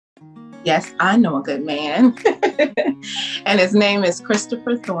Yes, I know a good man. And his name is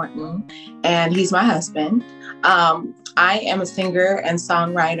Christopher Thornton, and he's my husband. I am a singer and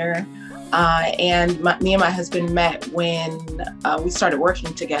songwriter, me and my husband met when we started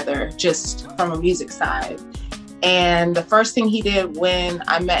working together, just from a music side. And the first thing he did when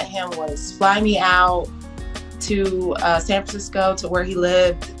I met him was fly me out to San Francisco, to where he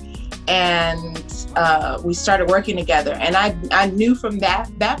lived, and we started working together. And I knew from that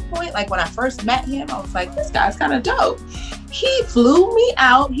point, like when I first met him, I was like, this guy's kind of dope. He flew me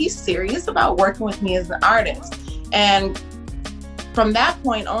out. He's serious about working with me as an artist. And from that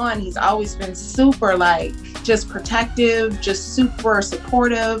point on, he's always been super, like, just protective, just super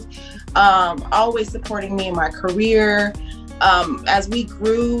supportive, always supporting me in my career. As we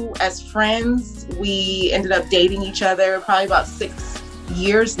grew as friends, we ended up dating each other probably about 6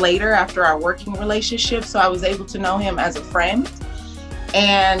 years later after our working relationship. So I was able to know him as a friend.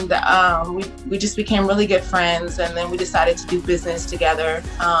 And we just became really good friends. And then we decided to do business together,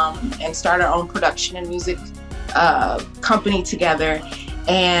 and start our own production and music company together.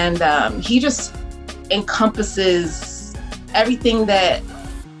 And he just encompasses everything that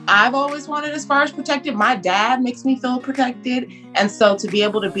I've always wanted as far as protected. My dad makes me feel protected. And so to be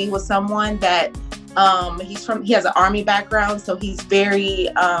able to be with someone that he has an Army background, so he's very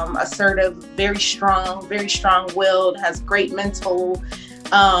assertive, very strong-willed, has great mental,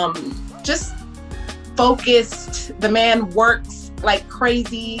 just focused. The man works like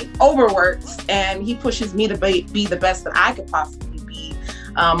crazy, overworks, and he pushes me to be the best that I could possibly be.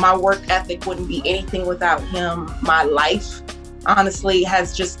 My work ethic wouldn't be anything without him. My life, honestly,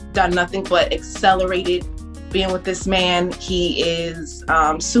 has just done nothing but accelerated being with this man. He is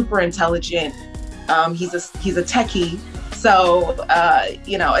super intelligent. He's a techie, so a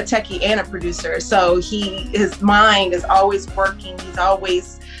techie and a producer. So his mind is always working. He's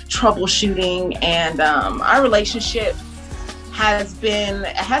always troubleshooting, and our relationship hasn't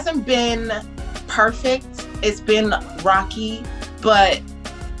been perfect. It's been rocky, but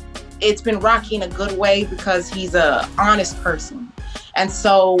it's been rocky in a good way because he's a honest person. And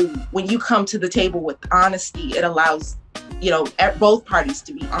so when you come to the table with honesty, it allows both parties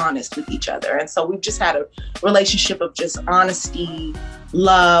to be honest with each other. And so we've just had a relationship of just honesty,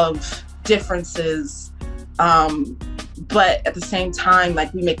 love, differences, but at the same time,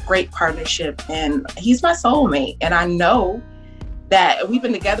 like, we make great partnership. And he's my soulmate. And I know that we've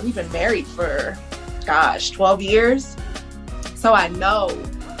been married for 12 years. So I know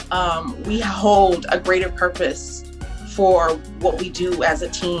we hold a greater purpose for what we do as a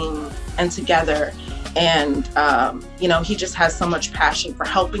team and together. And, he just has so much passion for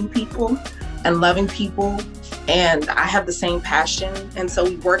helping people and loving people. And I have the same passion. And so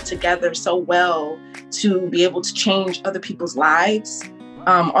we work together so well to be able to change other people's lives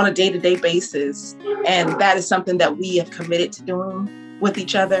on a day-to-day basis. And that is something that we have committed to doing with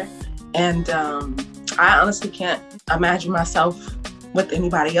each other. And I honestly can't imagine myself with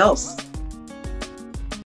anybody else.